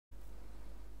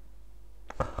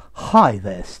Hi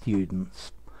there,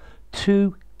 students.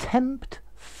 To tempt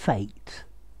fate.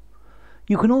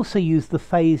 You can also use the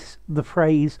phrase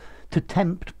to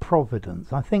tempt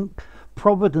Providence. I think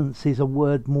Providence is a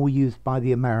word more used by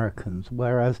the Americans,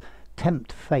 whereas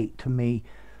tempt fate to me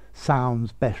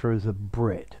sounds better as a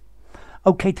Brit.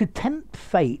 Okay, to tempt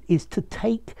fate is to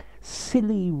take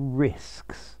silly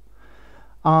risks.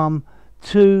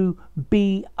 To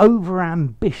be over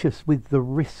ambitious with the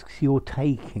risks you're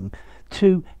taking,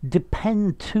 to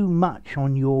depend too much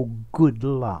on your good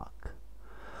luck.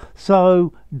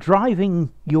 So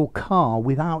driving your car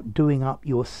without doing up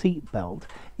your seatbelt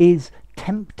is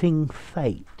tempting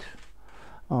fate.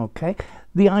 Okay,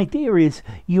 the idea is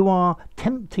you are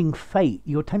tempting fate,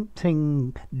 you're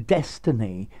tempting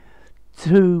destiny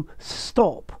to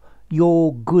stop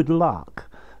your good luck.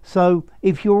 So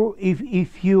if you're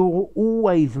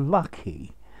always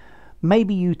lucky,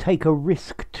 maybe you take a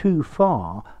risk too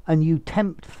far and you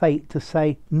tempt fate to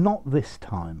say, not this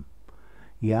time.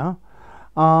 Yeah.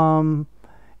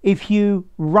 If you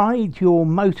ride your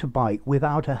motorbike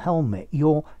without a helmet,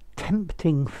 you're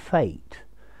tempting fate.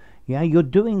 Yeah, you're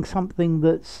doing something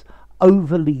that's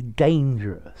overly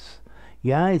dangerous.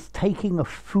 Yeah, it's taking a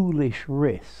foolish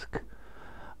risk.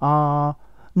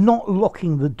 Not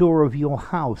locking the door of your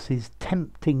house is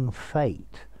tempting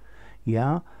fate.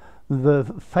 Yeah, the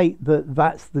fate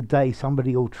that's the day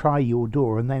somebody will try your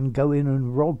door and then go in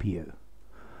and rob you.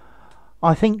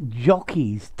 I think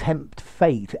jockeys tempt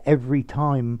fate every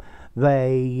time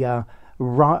they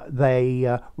ride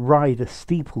a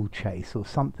steeplechase or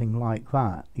something like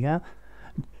that. Yeah,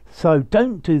 so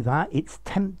don't do that. It's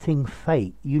tempting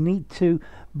fate. You need to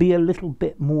be a little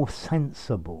bit more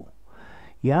sensible.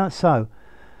 Yeah, so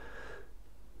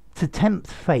to tempt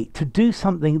fate, to do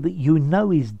something that you know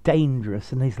is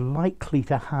dangerous and is likely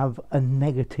to have a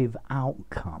negative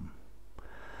outcome.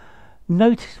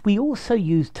 Notice we also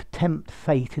use to tempt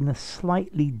fate in a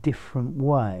slightly different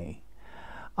way.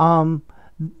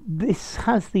 This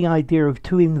has the idea of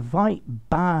to invite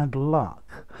bad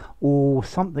luck or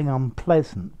something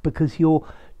unpleasant because you're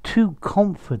too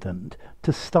confident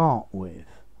to start with.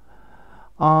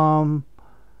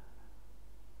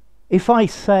 If I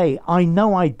say, I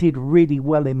know I did really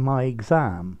well in my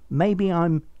exam, maybe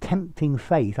I'm tempting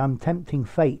fate. I'm tempting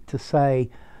fate to say,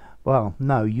 well,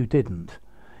 no, you didn't.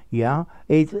 Yeah,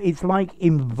 it's like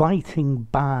inviting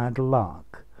bad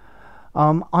luck.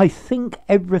 I think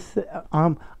everything.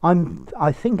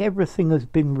 I think everything has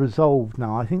been resolved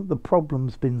now. I think the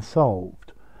problem's been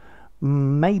solved.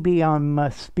 Maybe I'm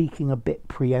speaking a bit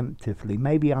preemptively.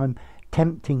 Maybe I'm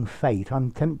tempting fate.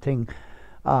 I'm tempting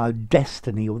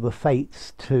destiny or the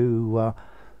fates to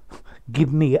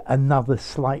give me another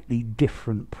slightly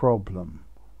different problem.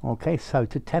 Okay, so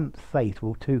to tempt fate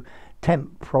or to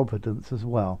tempt Providence as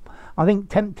well. I think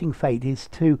tempting fate is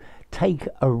to take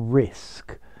a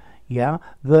risk, yeah,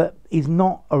 that is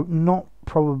not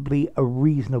probably a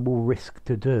reasonable risk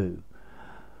to do.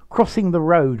 Crossing the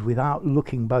road without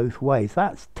looking both ways,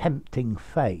 that's tempting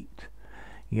fate,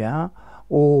 yeah,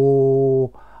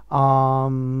 or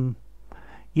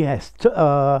yes,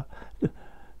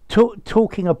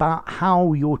 talking about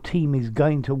how your team is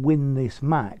going to win this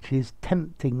match is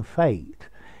tempting fate.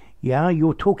 Yeah,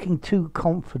 you're talking too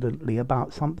confidently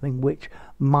about something which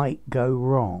might go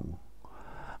wrong.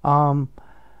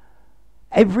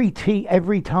 Every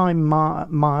time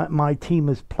my team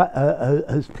has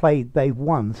played, they've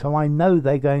won, so I know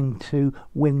they're going to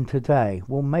win today.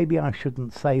 Well, maybe I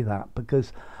shouldn't say that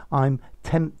because I'm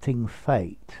tempting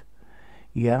fate.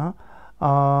 Yeah.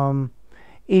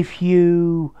 If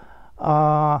you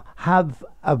have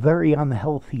a very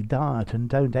unhealthy diet and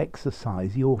don't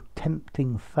exercise, you're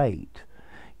tempting fate.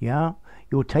 Yeah,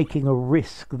 you're taking a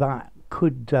risk that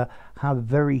could have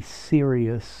very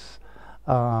serious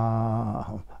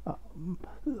have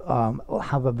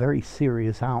a very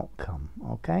serious outcome.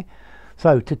 Okay,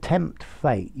 so to tempt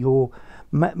fate, you're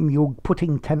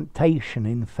putting temptation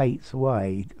in fate's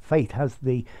way. Fate has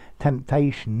the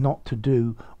temptation not to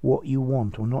do what you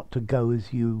want or not to go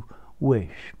as you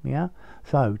wish. Yeah,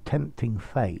 so tempting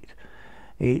fate.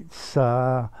 It's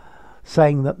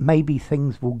saying that maybe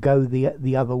things will go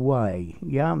the other way.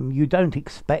 Yeah,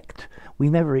 we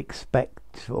never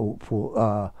expect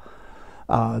to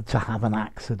have an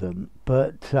accident,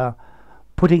 but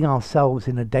putting ourselves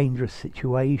in a dangerous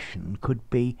situation could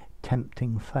be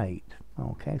tempting fate.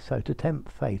 Okay, so to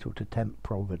tempt fate or to tempt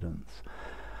Providence.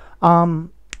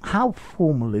 How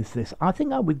formal is this? I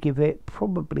think I would give it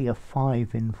probably a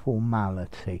 5 in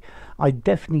formality. I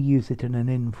definitely use it in an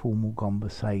informal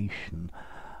conversation.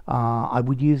 I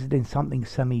would use it in something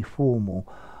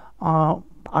semi-formal.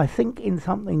 I think in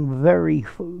something very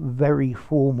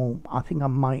formal, I think I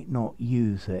might not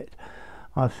use it.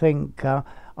 I think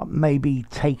maybe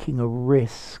taking a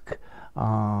risk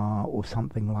or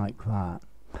something like that.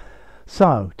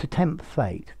 So, to tempt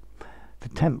fate, to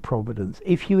tempt Providence,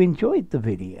 if you enjoyed the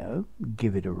video,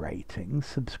 give it a rating,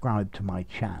 subscribe to my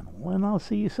channel, and I'll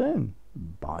see you soon.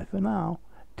 Bye for now.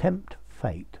 Tempt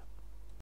fate.